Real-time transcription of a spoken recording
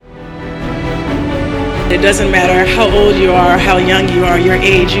It doesn't matter how old you are, how young you are, your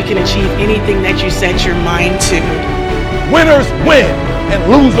age, you can achieve anything that you set your mind to. Winners win and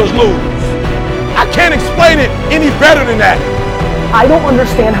losers lose. I can't explain it any better than that. I don't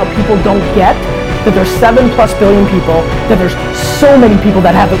understand how people don't get that there's 7+ billion people, that there's so many people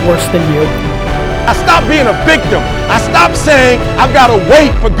that have it worse than you. I stopped being a victim. I stopped saying I've got to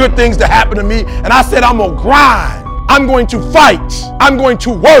wait for good things to happen to me, and I said I'm gonna grind. I'm going to fight. I'm going to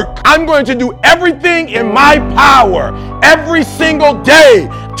work. I'm going to do everything in my power every single day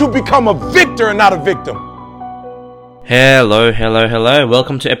to become a victor and not a victim. Hello.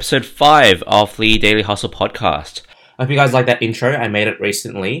 Welcome to episode 5 of the Daily Hustle podcast. I hope you guys like that intro. I made it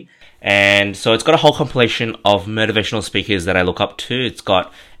recently. And so it's got a whole compilation of motivational speakers that I look up to. It's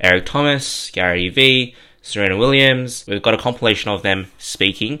got Eric Thomas, Gary Vee, Serena Williams. We've got a compilation of them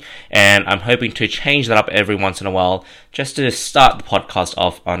speaking, and I'm hoping to change that up every once in a while just to start the podcast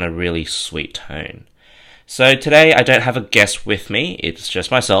off on a really sweet tone. So today I don't have a guest with me, it's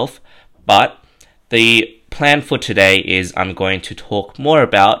just myself, but the plan for today is I'm going to talk more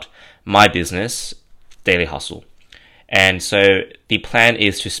about my business, Daily Hustle. And so the plan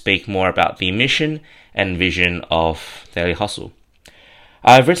is to speak more about the mission and vision of Daily Hustle.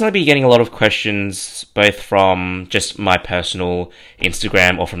 I've recently been getting a lot of questions, both from just my personal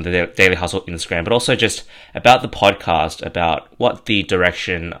Instagram or from the Daily Hustle Instagram, but also just about the podcast, about what the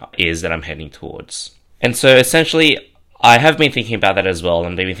direction is that I'm heading towards. And so essentially, I have been thinking about that as well,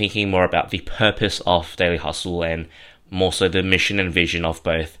 and I've been thinking more about the purpose of Daily Hustle and more so the mission and vision of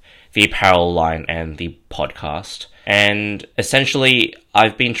both the apparel line and the podcast. And essentially,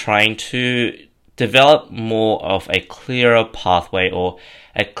 I've been trying to develop more of a clearer pathway or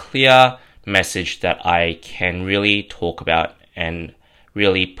a clear message that I can really talk about and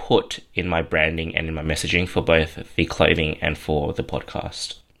really put in my branding and in my messaging for both the clothing and for the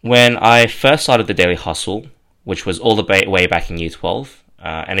podcast. When I first started the Daily Hustle, which was all the way back in year 12,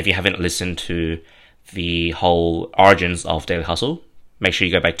 and if you haven't listened to the whole origins of Daily Hustle, make sure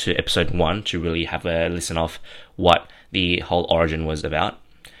you go back to episode 1 to really have a listen of what the whole origin was about.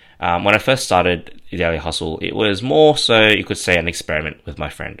 When I first started the Daily Hustle, it was more so, you could say, an experiment with my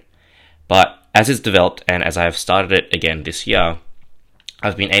friend. But as it's developed and as I have started it again this year,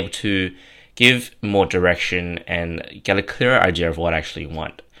 I've been able to give more direction and get a clearer idea of what I actually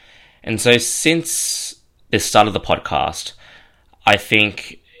want. And so since the start of the podcast, I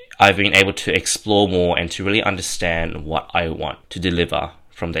think I've been able to explore more and to really understand what I want to deliver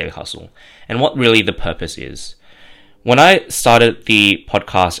from Daily Hustle and what really the purpose is. When I started the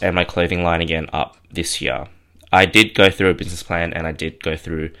podcast and my clothing line again up this year, I did go through a business plan and I did go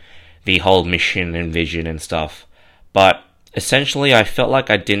through the whole mission and vision and stuff. But essentially, I felt like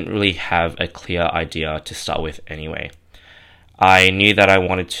I didn't really have a clear idea to start with anyway. I knew that I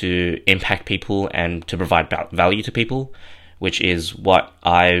wanted to impact people and to provide value to people, which is what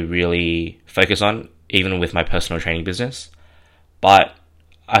I really focus on, even with my personal training business. But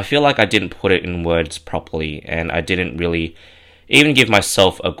I feel like I didn't put it in words properly, and I didn't really even give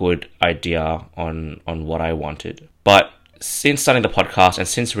myself a good idea on what I wanted. But since starting the podcast and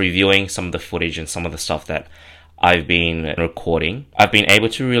since reviewing some of the footage and some of the stuff that I've been recording, I've been able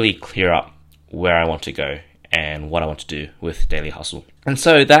to really clear up where I want to go and what I want to do with Daily Hustle. And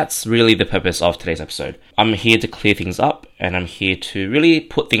so that's really the purpose of today's episode. I'm here to clear things up, and I'm here to really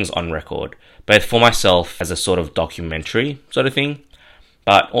put things on record, both for myself as a sort of documentary sort of thing,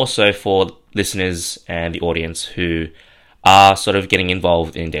 but also for listeners and the audience who are sort of getting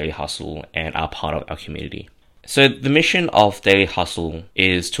involved in Daily Hustle and are part of our community. So the mission of Daily Hustle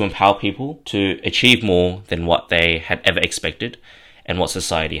is to empower people to achieve more than what they had ever expected and what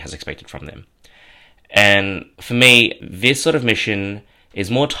society has expected from them. And for me, this sort of mission is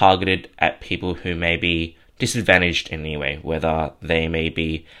more targeted at people who may be disadvantaged in any way, whether they may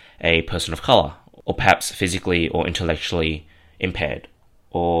be a person of color, or perhaps physically or intellectually impaired,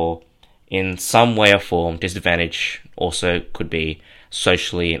 or in some way or form, disadvantage also could be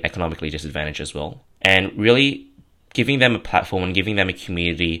socially and economically disadvantaged as well. And really giving them a platform and giving them a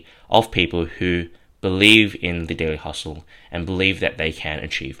community of people who believe in the Daily Hustle and believe that they can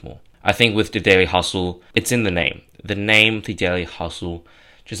achieve more. I think with the Daily Hustle, it's in the name. The name, the Daily Hustle,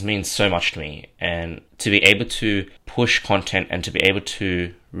 just means so much to me. And to be able to push content and to be able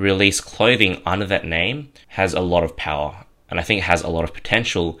to release clothing under that name has a lot of power. And I think it has a lot of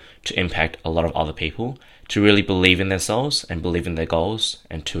potential to impact a lot of other people, to really believe in themselves and believe in their goals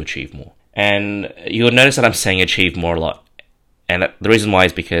and to achieve more. And you'll notice that I'm saying achieve more a lot. And the reason why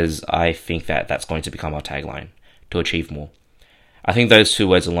is because I think that that's going to become our tagline, to achieve more. I think those two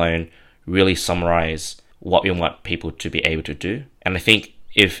words alone really summarize what we want people to be able to do. And I think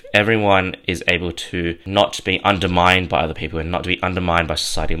if everyone is able to not be undermined by other people and not to be undermined by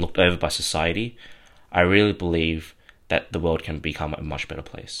society and looked over by society, I really believe that the world can become a much better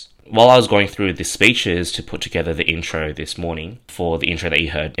place. While I was going through the speeches to put together the intro this morning for the intro that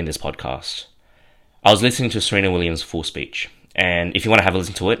you heard in this podcast, I was listening to Serena Williams' full speech. And if you want to have a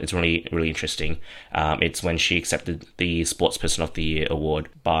listen to it, it's really, really interesting. It's when she accepted the Sportsperson of the Year award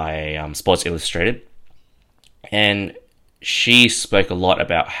by Sports Illustrated. And she spoke a lot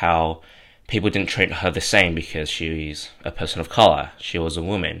about how people didn't treat her the same because she's a person of color. She was a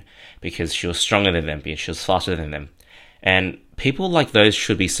woman, because she was stronger than them, because she was faster than them. And people like those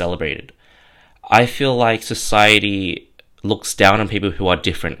should be celebrated. I feel like society looks down on people who are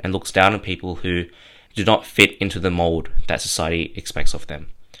different and looks down on people who do not fit into the mold that society expects of them.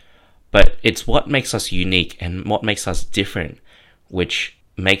 But it's what makes us unique and what makes us different, which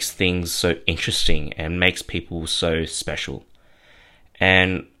makes things so interesting and makes people so special.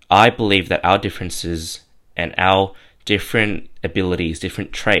 And I believe that our differences and our different abilities,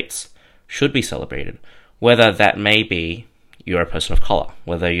 different traits, should be celebrated. Whether that may be you're a person of color,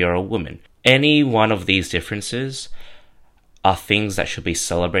 whether you're a woman. Any one of these differences are things that should be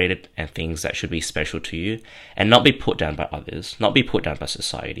celebrated and things that should be special to you and not be put down by others, not be put down by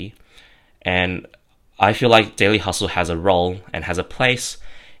society. And I feel like Daily Hustle has a role and has a place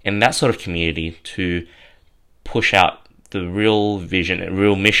in that sort of community to push out the real vision and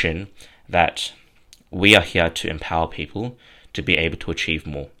real mission that we are here to empower people to be able to achieve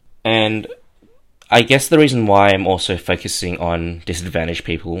more. And I guess the reason why I'm also focusing on disadvantaged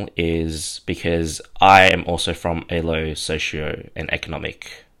people is because I am also from a low socio and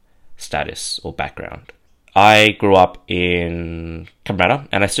economic status or background. I grew up in Cabramatta,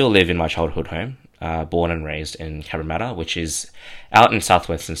 and I still live in my childhood home, born and raised in Cabramatta, which is out in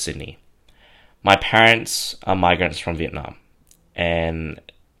southwestern Sydney. My parents are migrants from Vietnam, and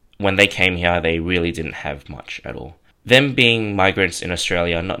when they came here, they really didn't have much at all. Them being migrants in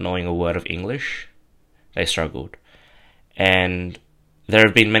Australia, not knowing a word of English, they struggled. And there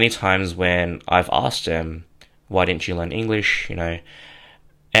have been many times when I've asked them, why didn't you learn English,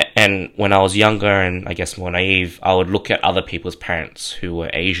 And when I was younger and I guess more naive, I would look at other people's parents who were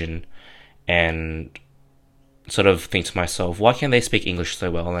Asian and sort of think to myself, why can they speak English so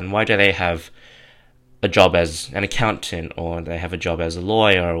well? And why do they have a job as an accountant, or they have a job as a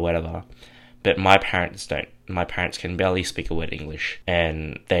lawyer or whatever? But my parents don't. My parents can barely speak a word English,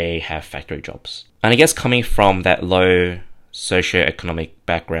 and they have factory jobs. And I guess coming from that low socioeconomic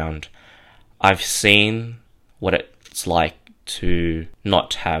background, I've seen what it's like to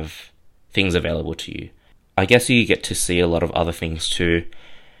not have things available to you. I guess you get to see a lot of other things too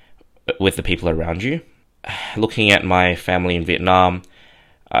with the people around you. Looking at my family in Vietnam,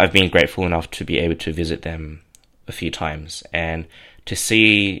 I've been grateful enough to be able to visit them a few times and to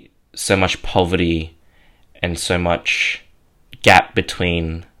see so much poverty and so much gap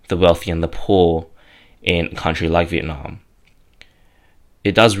between the wealthy and the poor in a country like Vietnam.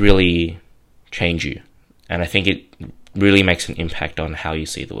 It does really change you, and I think it really makes an impact on how you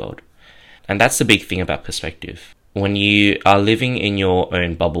see the world. And that's the big thing about perspective. When you are living in your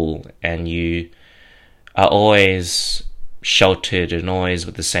own bubble and you are always sheltered and always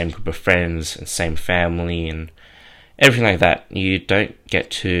with the same group of friends and same family and everything like that, you don't get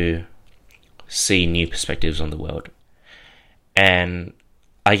to see new perspectives on the world. And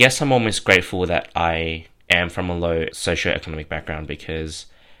I guess I'm almost grateful that I am from a low socioeconomic background, because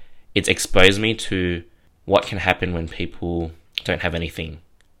it's exposed me to what can happen when people don't have anything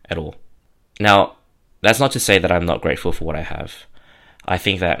at all. Now, that's not to say that I'm not grateful for what I have. I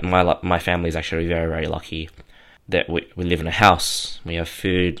think that my family is actually very, very lucky that we live in a house, we have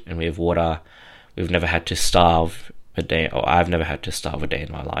food and we have water. We've never had to starve a day, or I've never had to starve a day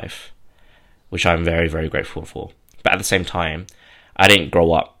in my life, which I'm very, very grateful for. But at the same time, I didn't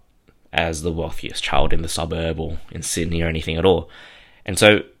grow up as the wealthiest child in the suburb or in Sydney or anything at all. And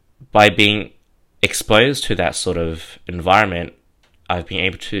so by being exposed to that sort of environment, I've been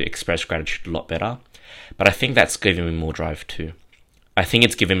able to express gratitude a lot better. But I think that's given me more drive too. I think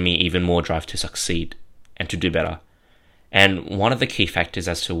it's given me even more drive to succeed and to do better. And one of the key factors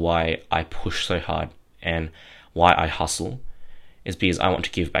as to why I push so hard and why I hustle is because I want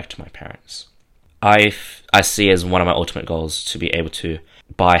to give back to my parents. I see as one of my ultimate goals to be able to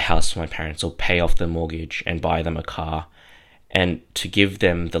buy a house for my parents or pay off the mortgage and buy them a car, and to give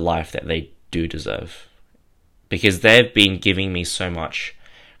them the life that they do deserve. Because they've been giving me so much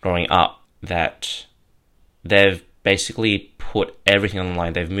growing up that they've basically put everything on the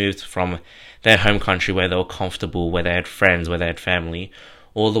line. They've moved from their home country where they were comfortable, where they had friends, where they had family,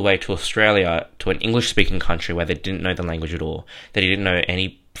 all the way to Australia, to an English-speaking country where they didn't know the language at all, that he didn't know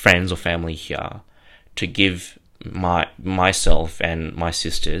any friends or family here, to give myself and my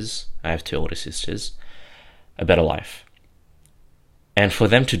sisters, I have 2 older sisters, a better life. And for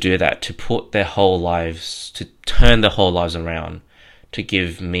them to do that, to put their whole lives, to turn their whole lives around, to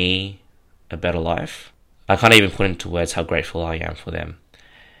give me a better life, I can't even put into words how grateful I am for them.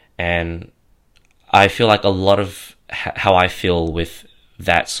 And I feel like a lot of how I feel with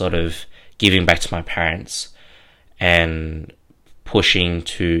that sort of giving back to my parents and pushing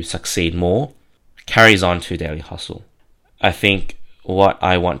to succeed more carries on to Daily Hustle. I think what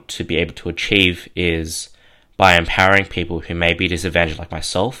I want to be able to achieve is by empowering people who may be disadvantaged like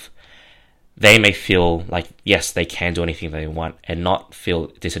myself. They may feel like, yes, they can do anything they want and not feel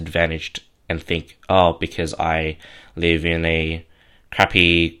disadvantaged and think, oh, because I live in a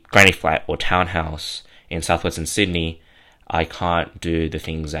crappy granny flat or townhouse in southwestern Sydney, I can't do the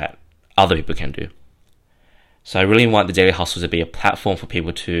things that other people can do. So I really want the Daily Hustle to be a platform for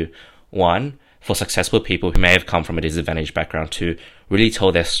people to, one, for successful people who may have come from a disadvantaged background to really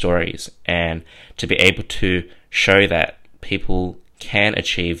tell their stories and to be able to show that people can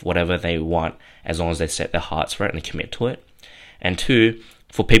achieve whatever they want as long as they set their hearts for it and commit to it. And 2,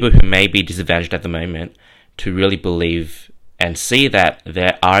 for people who may be disadvantaged at the moment to really believe and see that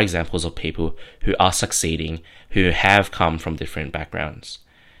there are examples of people who are succeeding, who have come from different backgrounds.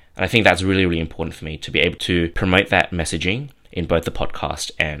 And I think that's really, really important for me to be able to promote that messaging in both the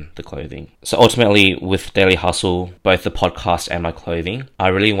podcast and the clothing. So ultimately, with Daily Hustle, both the podcast and my clothing, I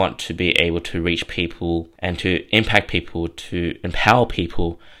really want to be able to reach people and to impact people, to empower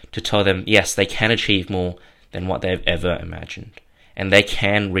people, to tell them, yes, they can achieve more than what they've ever imagined. And they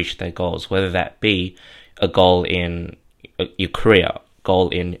can reach their goals, whether that be a goal in your career, goal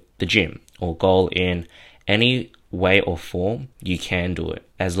in the gym, or goal in any way or form. You can do it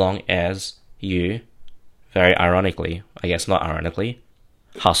as long as you, very ironically, I guess not ironically,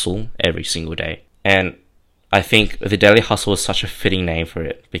 hustle every single day. And I think the Daily Hustle is such a fitting name for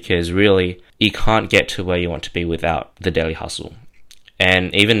it, because really you can't get to where you want to be without the Daily Hustle.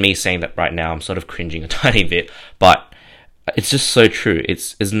 And even me saying that right now, I'm sort of cringing a tiny bit, but it's just so true.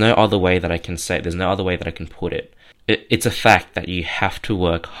 There's no other way that I can say it. There's no other way that I can put it. It's a fact that you have to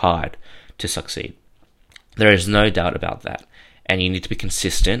work hard to succeed. There is no doubt about that. And you need to be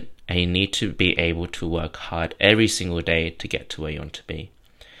consistent, and you need to be able to work hard every single day to get to where you want to be.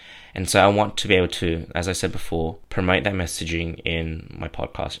 And so I want to be able to, as I said before, promote that messaging in my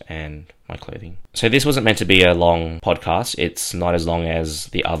podcast and my clothing. So this wasn't meant to be a long podcast. It's not as long as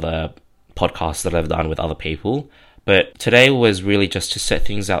the other podcasts that I've done with other people. But today was really just to set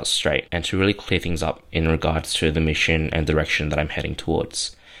things out straight and to really clear things up in regards to the mission and direction that I'm heading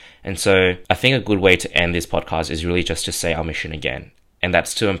towards. And so I think a good way to end this podcast is really just to say our mission again. And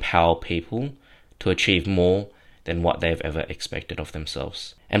that's to empower people to achieve more than what they've ever expected of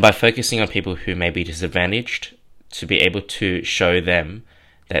themselves. And by focusing on people who may be disadvantaged, to be able to show them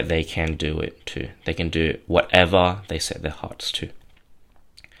that they can do it too. They can do whatever they set their hearts to.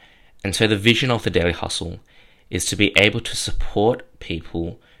 And so the vision of the Daily Hustle is to be able to support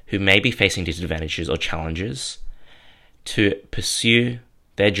people who may be facing disadvantages or challenges to pursue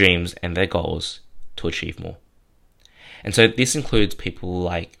their dreams and their goals to achieve more. And so this includes people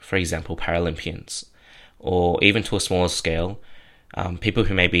like, for example, Paralympians, or even to a smaller scale, people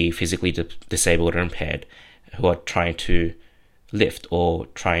who may be physically disabled or impaired, who are trying to lift or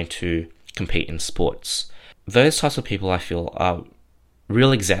trying to compete in sports. Those types of people, I feel, are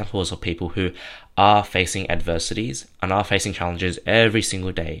real examples of people who are facing adversities and are facing challenges every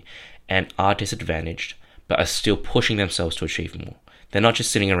single day and are disadvantaged, but are still pushing themselves to achieve more. They're not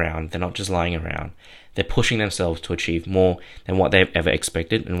just sitting around, they're not just lying around. They're pushing themselves to achieve more than what they've ever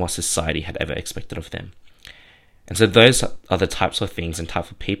expected and what society had ever expected of them. And so those are the types of things and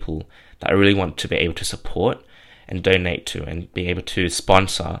type of people that I really want to be able to support and donate to and be able to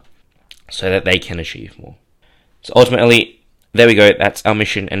sponsor so that they can achieve more. So ultimately, there we go. That's our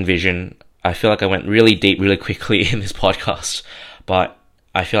mission and vision. I feel like I went really deep really quickly in this podcast, but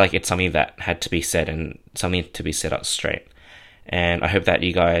I feel like it's something that had to be said and something to be set up straight. And I hope that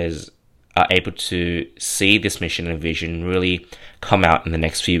you guys are able to see this mission and vision really come out in the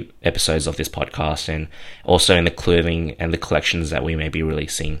next few episodes of this podcast, and also in the clothing and the collections that we may be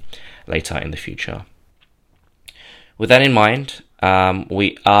releasing later in the future. With that in mind,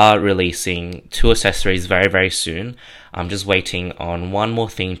 we are releasing 2 accessories very, very soon. I'm just waiting on one more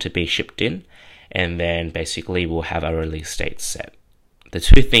thing to be shipped in, and then basically we'll have our release date set. The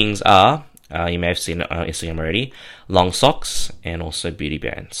 2 things are, you may have seen it on Instagram already, long socks and also beauty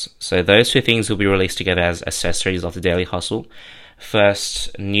bands. So those 2 things will be released together as accessories of the Daily Hustle.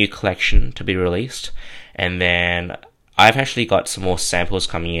 first new collection to be released, and then I've actually got some more samples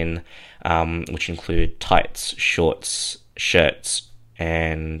coming in, which include tights, shorts, shirts,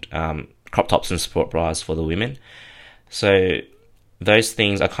 and crop tops and sport bras for the women. So those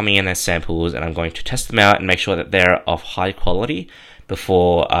things are coming in as samples, and I'm going to test them out and make sure that they're of high quality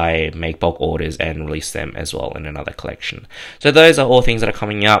before I make bulk orders and release them as well in another collection. So those are all things that are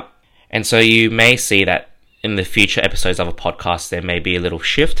coming up. And so you may see that in the future episodes of a podcast, there may be a little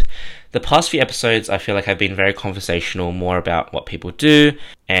shift. The past few episodes, I feel like have been very conversational, more about what people do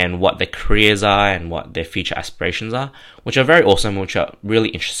and what their careers are and what their future aspirations are, which are very awesome, which are really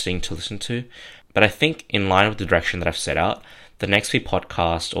interesting to listen to. But I think in line with the direction that I've set out, the next few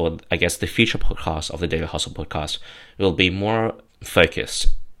podcasts, or I guess the future podcast of the Daily Hustle podcast, will be more focused,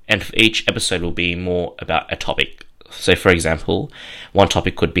 and each episode will be more about a topic. So for example, one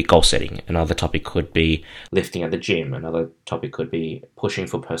topic could be goal setting, another topic could be lifting at the gym, another topic could be pushing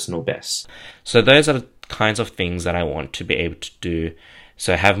for personal best. So those are the kinds of things that I want to be able to do,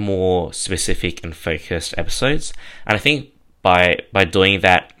 so have more specific and focused episodes. And I think by doing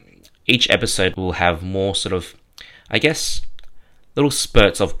that, each episode will have more sort of, I guess, little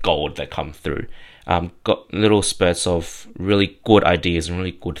spurts of gold that come through. Got little spurts of really good ideas and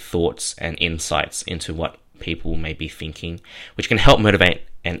really good thoughts and insights into what people may be thinking, which can help motivate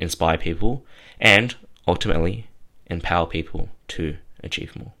and inspire people, and ultimately empower people to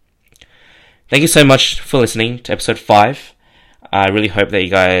achieve more. Thank you so much for listening to episode 5. I really hope that you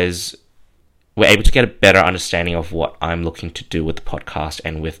guys were able to get a better understanding of what I'm looking to do with the podcast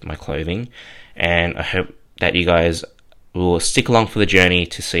and with my clothing, and I hope that you guys will stick along for the journey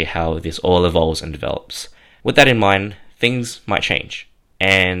to see how this all evolves and develops. With that in mind, things might change,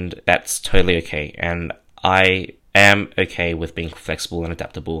 and that's totally okay, and I am okay with being flexible and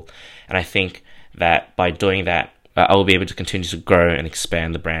adaptable, and I think that by doing that, I will be able to continue to grow and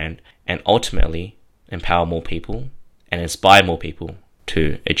expand the brand, and ultimately empower more people and inspire more people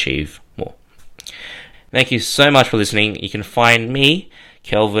to achieve more. Thank you so much for listening. You can find me,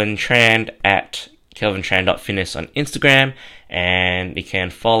 Kelvin Tran, at kelvintran.fitness on Instagram, and you can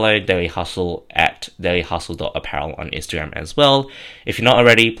follow Daily Hustle at dailyhustle.apparel on Instagram as well. If you're not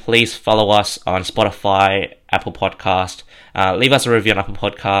already, please follow us on Spotify, Apple Podcast, leave us a review on Apple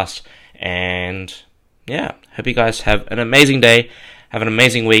Podcast, and yeah, hope you guys have an amazing day, have an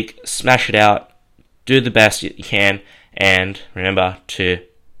amazing week, smash it out, do the best you can, and remember to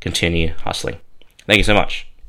continue hustling. Thank you so much.